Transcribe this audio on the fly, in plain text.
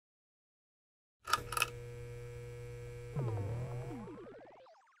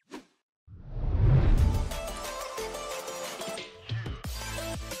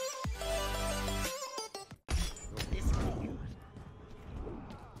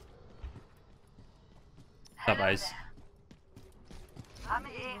What's up, Ice? 5,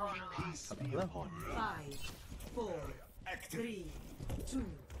 4, 3, 2,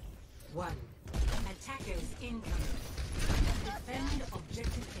 1. Attackers incoming. Defend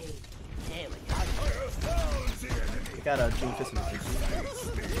objective A. There we go. I got a June fist in the face.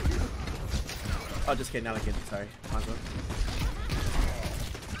 Oh, just kidding. Now I get it. Sorry. Might as well.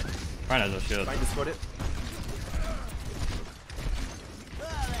 Ryan has no shield. Ryan just scored it.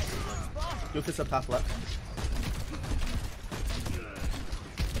 June fist up top left.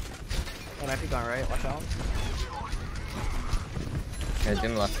 Oh, might be gone right. Watch out. Yeah,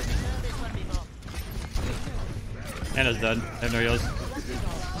 Jim left. Anna's dead. I have no heals.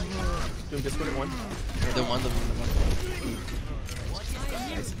 June just scored it one. The one.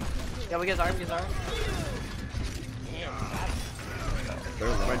 Nice. Yeah, we get Zarya. We get Zarya.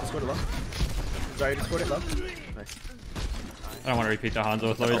 Ryan just scored it low. Sorry, just scored it low. Nice. I don't want to repeat the Hanzo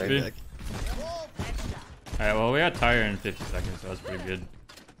with low HP. Alright, well, we got Tyre in 50 seconds, so that's pretty good.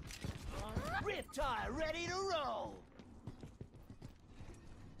 Riptide ready to roll.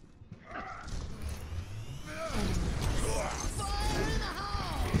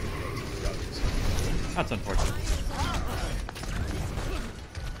 That's unfortunate.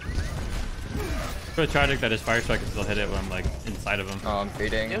 It's really tragic that his fire strike can still hit it when I'm like inside of him. Oh, I'm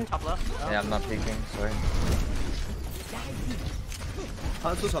feeding. Doing top left. Yeah, I'm not peeking. Sorry.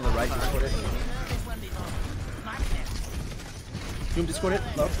 Hanzo's on the right. Just scored it. June just scored it.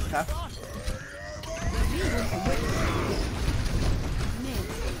 Low. Half.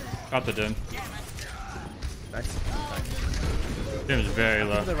 Got the Dim. Nice. Dim is very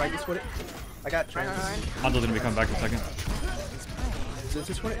low. To the right, just scored it. I got trans. Hanzo's gonna be coming back in a second.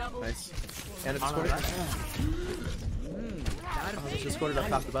 Just scored it. Nice. And it just scored it. Just scored it up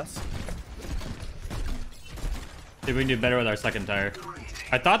top the bus. See if we can do better with our second Tyre.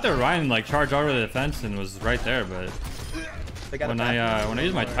 I thought that Ryan like charged over the defense and was right there, but when I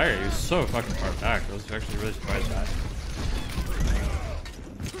used my Tyre, he was so fucking far back. I was actually really surprised.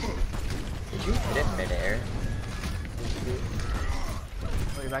 Did you hit it midair?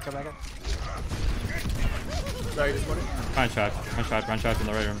 Oh, you're back up, back up. Sorry, just scored it. Ryan trapped in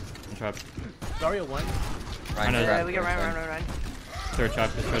the right room. Ryan trapped. Dario one. Ryan, Yeah, we get Ryan. Third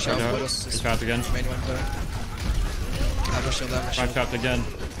trapped. He's trapped again. Main one there. I have a shield, Ryan trapped again.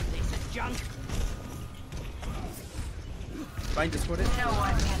 Ryan just scored it.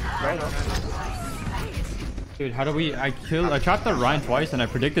 Dude, how do we? I trapped the Ryan twice, and I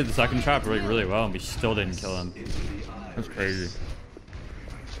predicted the second trap really, really well, and we still didn't kill him. That's crazy.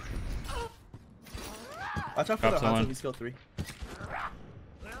 Watch out for the Hanzo. He's skill 3.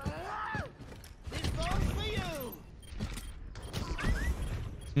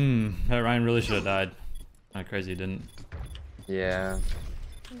 That Ryan really should have died. Not crazy, he didn't. Yeah.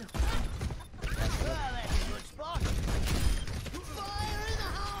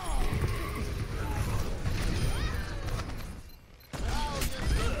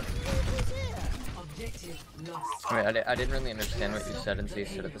 Wait, I didn't really understand what you said until you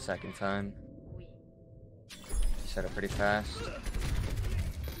said it the second time. You said it pretty fast.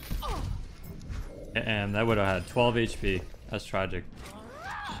 And that would have had 12 HP. That's tragic.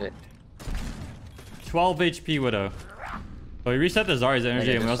 Shit. 12 HP Widow. Well, we reset the Zarya's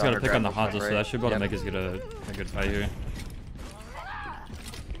energy, and we also got to pick on the Hanzo, so that should be able to make us get a good fight here.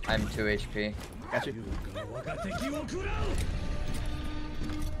 I'm 2 HP. Got you.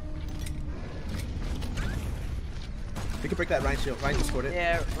 We can break that Ryan shield. Ryan just scored it.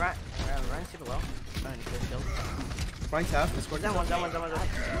 Yeah, Ryan's super low. Ryan needs to shield. Ryan's half. Just scored it. That one.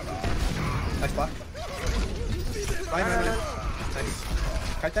 Nice block. Ryan. Nice.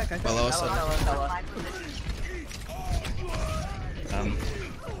 Kite that. Below us.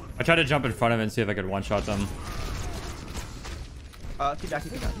 I tried to jump in front of it and see if I could one-shot them. Keep back.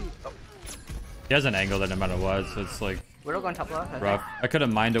 Oh. He has an angle that no matter what, so it's like We're all going top left. rough. I could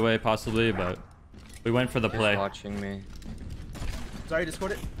have mined away possibly, but we went for the play. He's watching me. Sorry, just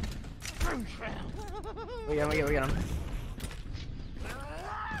scored it. We get him.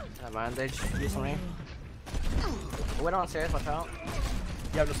 Never mind, they just do something. We're on stairs, watch out.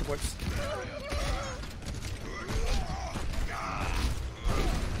 You have no supports.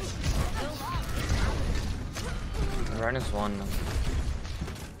 Ryan is 1.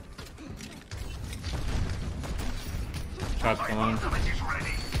 Trap's going.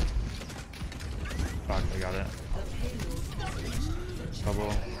 Fuck, I got it.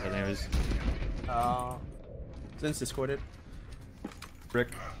 Trouble. But anyways. Since discorded. Rick.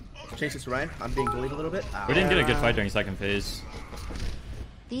 Change this to Ryan. I'm being delayed a little bit. We didn't get a good fight during second phase.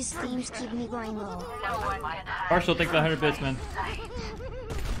 These themes keep me going low. Marshall, thanks for the 100 bits, man.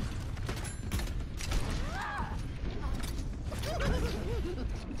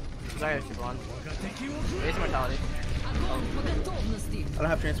 Zarya super one. Base mortality. I don't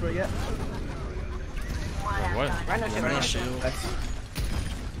have transfer yet. What? Rhino shit, Rhino shit. Shield. Nice.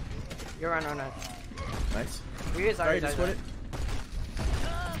 You're Rhino, no. Nice. We use Sorry, Zarya, just put Zarya. it.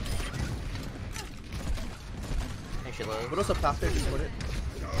 I think she low. What else up top there? Just put it.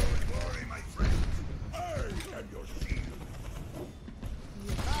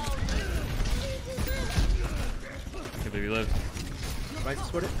 Can't believe you lived. Right,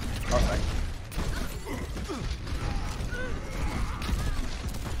 just put it. Oh, sorry.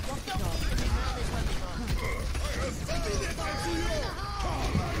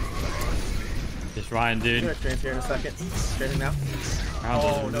 This Ryan, I'm dude. gonna transfer here in a second. Training now.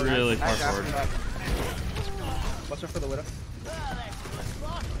 Round is really far Nice forward. Watch out for the widow.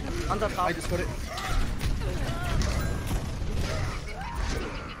 On the top. I just put it.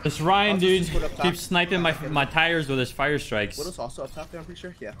 This Ryan, Also dude, just put up top. keeps sniping my tires with his fire strikes. Widow's also up top there, I'm pretty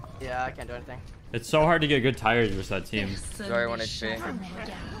sure. Yeah. Yeah, I can't do anything. It's so hard to get good tires versus that team. Sorry, 1 HP.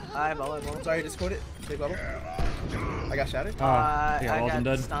 I bubble. Sorry, just put it. Big bubble. I got shattered. Oh, I I got Walden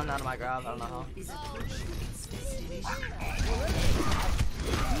got dead. stunned out of my grab. I don't know how.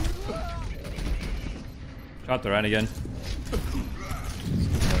 Shot the Ryan again.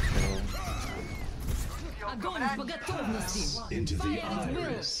 Into the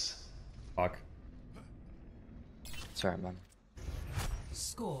iris. Fuck. Sorry, man.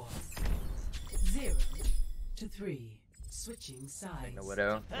 Score 0-3. Switching sides. No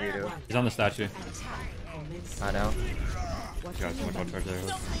widow. Redo. He's on the statue. I know. Got so much more charge there.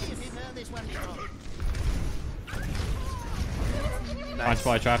 Ryan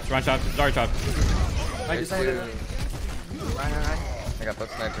fly trapped. Ryan trapped. Sorry trapped. I just put it. Rhino. I got book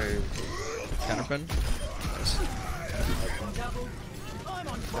sniper. Counterpin. Nice.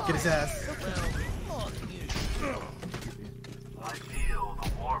 Get his ass.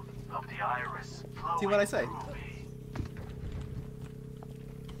 See what I say?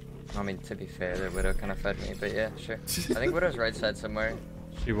 I mean, to be fair, the widow kind of fed me, but yeah, sure. I think widow's right side somewhere.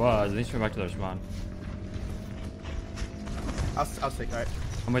 She was. I think she went back to their spawn. I'll take. All right.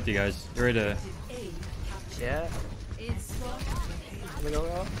 I'm with you guys. You ready to? Yeah. We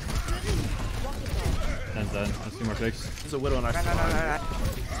go. That's dead. Let's see more picks. There's a widow in our No. spawn.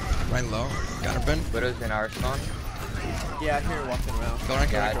 Right low. Counterpin. Widow's in our spawn. Yeah, I hear her walking around. Go right,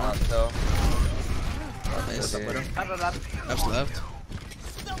 go Yeah, I right, go thought right. so. Nice. Dude. Widow. Left, left.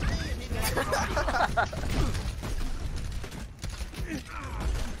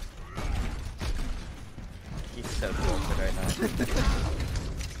 He's so tilted right now.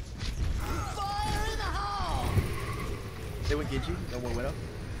 They went Gigi. No more widow.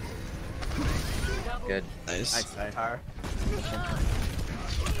 Good. Nice. Nice. Nice.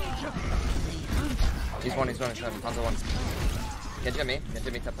 He's one. Hanzo one. Get to me.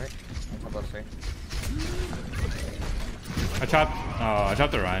 Top right. Top left, sorry. I chopped. Oh, I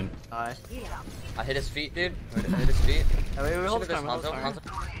chopped the Ryan. I hit his feet, dude. I hit his feet. We hold Should've the just corner.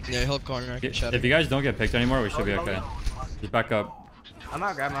 Hanzo. Yeah, help corner. I get shot. If you guys don't get picked anymore, we should be okay. Just back up. I'm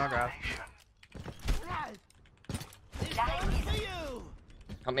out grab.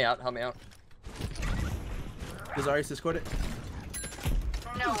 Help me out. Does Arius discord it?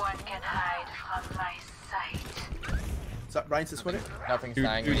 No one can hide from my sight. So, Ryan's discord it? Nothing's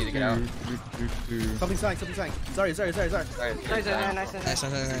dying. We need to get out. Something's dying. Sorry. Sorry, Nice. Nice.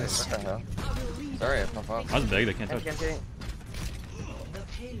 What the hell? Sorry, I pop up. That was big. They can't touch.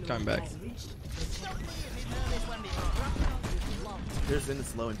 Coming back. There's in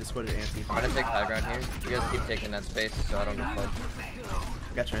this low and discorded Anti. I'm gonna take high ground here. You guys keep taking that space so I don't get fucked.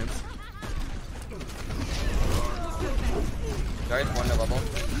 Got trams. Sorry, it's one no bubble.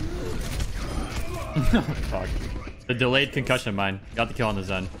 Fuck. The delayed concussion mine. Got the kill on the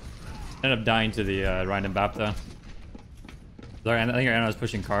Zen. Ended up dying to the Ryan and Bap though. Sorry, I think Anna was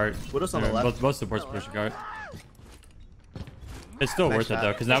pushing cart. Widow's on the left. Both supports pushing cart. It's still Nice worth it shot.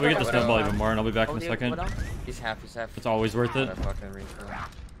 though, because now we get the snowball even more, and I'll be back in a second. He's half. It's always worth it. I fucking refill. Ryan's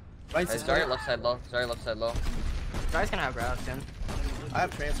Hey, discord sorry, it. left side low. Guys can have grab soon. I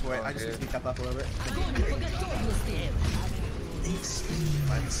have transfer. Oh, I just need dude. to cap up a little bit.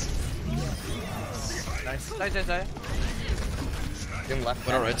 Nice. Sorry. Doom left.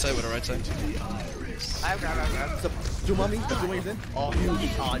 Widow right side. I have grab. So, do mommy? The Doom in? Oh,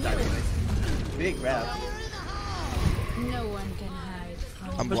 I died. We didn't grab. No one can hide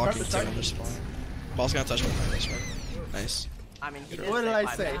from I'm Push blocking start, two on push this spawn. Ball's gonna touch me. Nice. I mean, he What did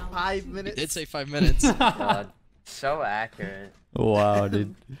I say? 5 You minutes? did say 5 minutes. God, so accurate. Wow,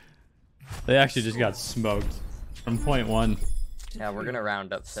 dude. They actually just got smoked from point one. Yeah, we're gonna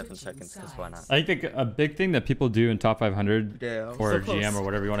round up 7 seconds, because why not? I think a big thing that people do in top 500 Yeah, or so GM close. or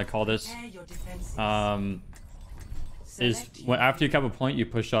whatever you want to call this, Prepare your defenses. is Select when, your after you cap a point, you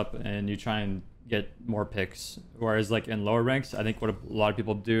push up and you try and get more picks. Whereas like in lower ranks, I think what a lot of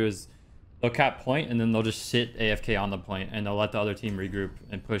people do is they'll cap point and then they'll just sit AFK on the point and they'll let the other team regroup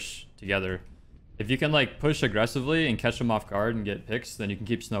and push together. If you can like push aggressively and catch them off guard and get picks, then you can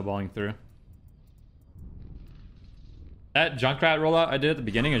keep snowballing through. That Junkrat rollout I did at the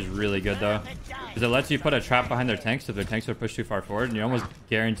beginning is really good though, because it lets you put a trap behind their tanks if their tanks are pushed too far forward, and you almost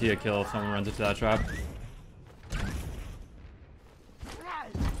guarantee a kill if someone runs into that trap.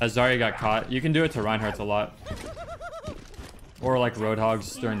 As Zarya got caught, you can do it to Reinhardt's a lot, or like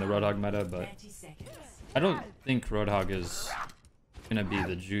Roadhogs during the Roadhog meta, but 30 seconds. I don't think Roadhog is gonna be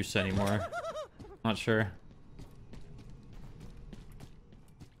the juice anymore. Not sure.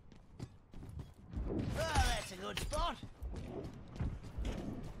 That's a good spot.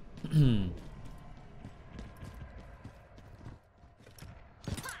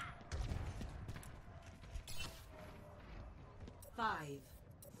 5,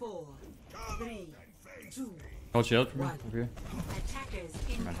 4, 3, 2. Hold shield for me over here. Attackers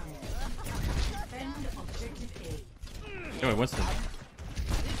incoming. Defend objective A. Yo, wait, Winston.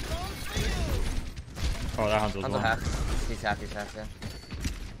 Oh, that Hanzo's Hanzo long. half. He's half, yeah.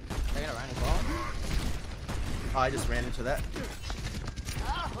 They're gonna run as well. Oh, I just ran into that.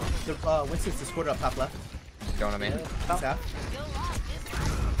 The Winston's discord up top left. He's going to me. He's half.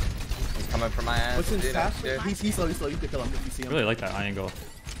 He's coming for my ass. Winston's Dude, half. dude. He's slow. You can kill him if you see I him. really like that eye angle.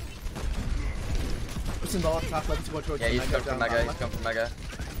 Winston's all up top left. He's going towards Yeah, he's Mega, going for down Mega. bottom He's left. going for Mega.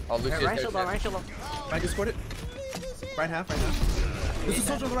 Oh, Lucio's Ryan good. shield low, Ryan shield low. Ryan discord it. Ryan half. There's a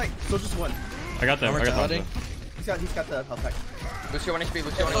soldier on the right. Soldier's one. I got them. I got Mortality. them. He's got the health pack. Lucio 1 HP,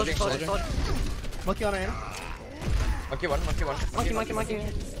 Lucio 1 Soldier, HP. soldier, soldier. Monkey on Ana. Monkey 1. Monkey. Monkey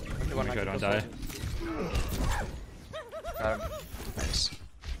 1. Okay, don't die. Got him. Nice.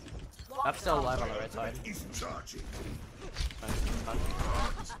 I'm still alive on the right side.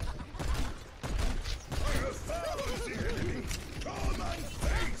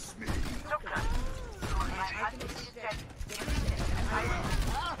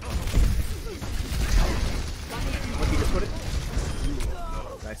 Monkey discord it.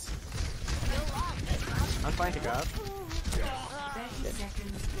 Nice. I'm trying to grab. 30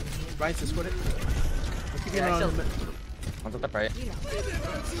 seconds. Ryan's discord it. Keep Yeah, on still- One's up the right.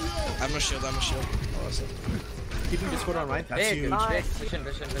 I'm a shield. Oh, that's it. keeping discord on Ryan. That's Big, huge. big. Vision.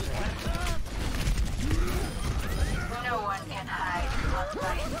 No one can hide from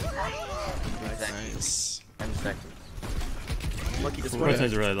my sight. Nice. 10 seconds. Monkey discord Right it.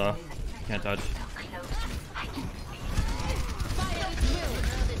 side's really low. Can't touch.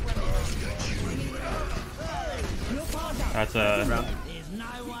 That's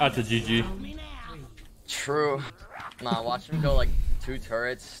a GG. True. Nah, watch him go like 2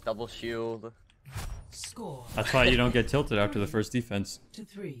 turrets, double shield. Score That's why you don't get tilted after the first defense. to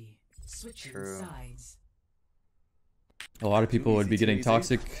 3. Switching True. sides. A lot of people would be getting easy.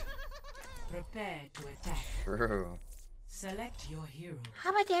 toxic. Prepare to attack. True. Select your hero.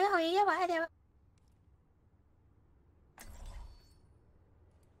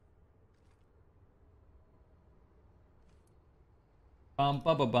 Bum,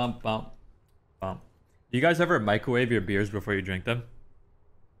 bum, bum, bum, bum, bum. Do you guys ever microwave your beers before you drink them?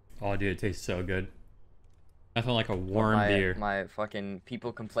 Oh, dude, it tastes so good. Nothing like a warm beer. My fucking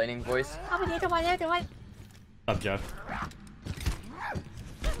people complaining voice. Up, Jeff.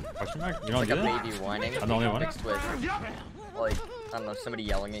 Question mark? You don't Like do a that? baby whining. I'm the only one? Mixed with, like, I don't know, somebody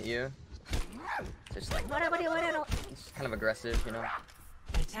yelling at you. Just like, it's kind of aggressive, you know?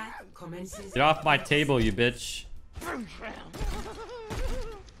 Attack commences. Get off my table, you bitch.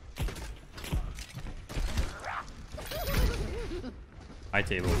 My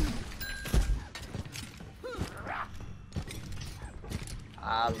table.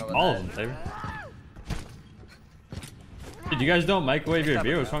 I don't know what All that of them, Saber. Dude, you guys don't microwave your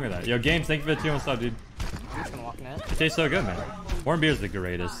beer? What's wrong with that? Yo, Games, thank you for the 2 sub, dude. I'm just gonna walk in it. It tastes so good, man. Warm beer is the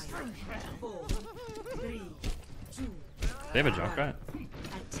greatest. 4, 3, 2. They have a Junkrat? Attack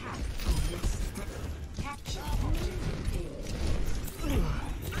commences. Capture objective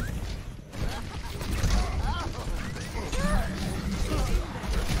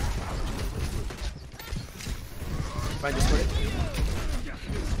Ryan discord it.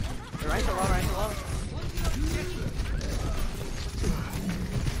 Ryan shield low, Ryan shield low.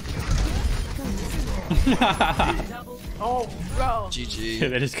 Oh, bro. GG.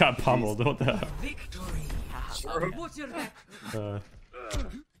 They just got pummeled. What the hell? victory. What's your back?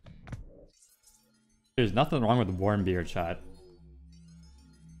 There's nothing wrong with warm beer, chat.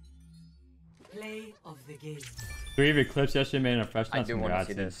 of the game. 3 of your clips yesterday made a fresh. I do want to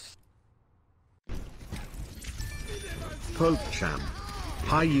see Congrats. this. Poke champ.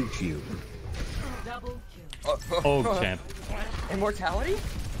 Hi YouTube. Double kill. Oh, champ. Immortality?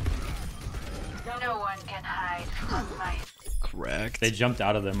 No one can hide from my. Correct. They jumped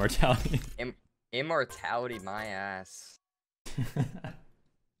out of the immortality. Immortality, my ass.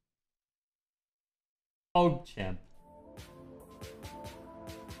 Oh, champ.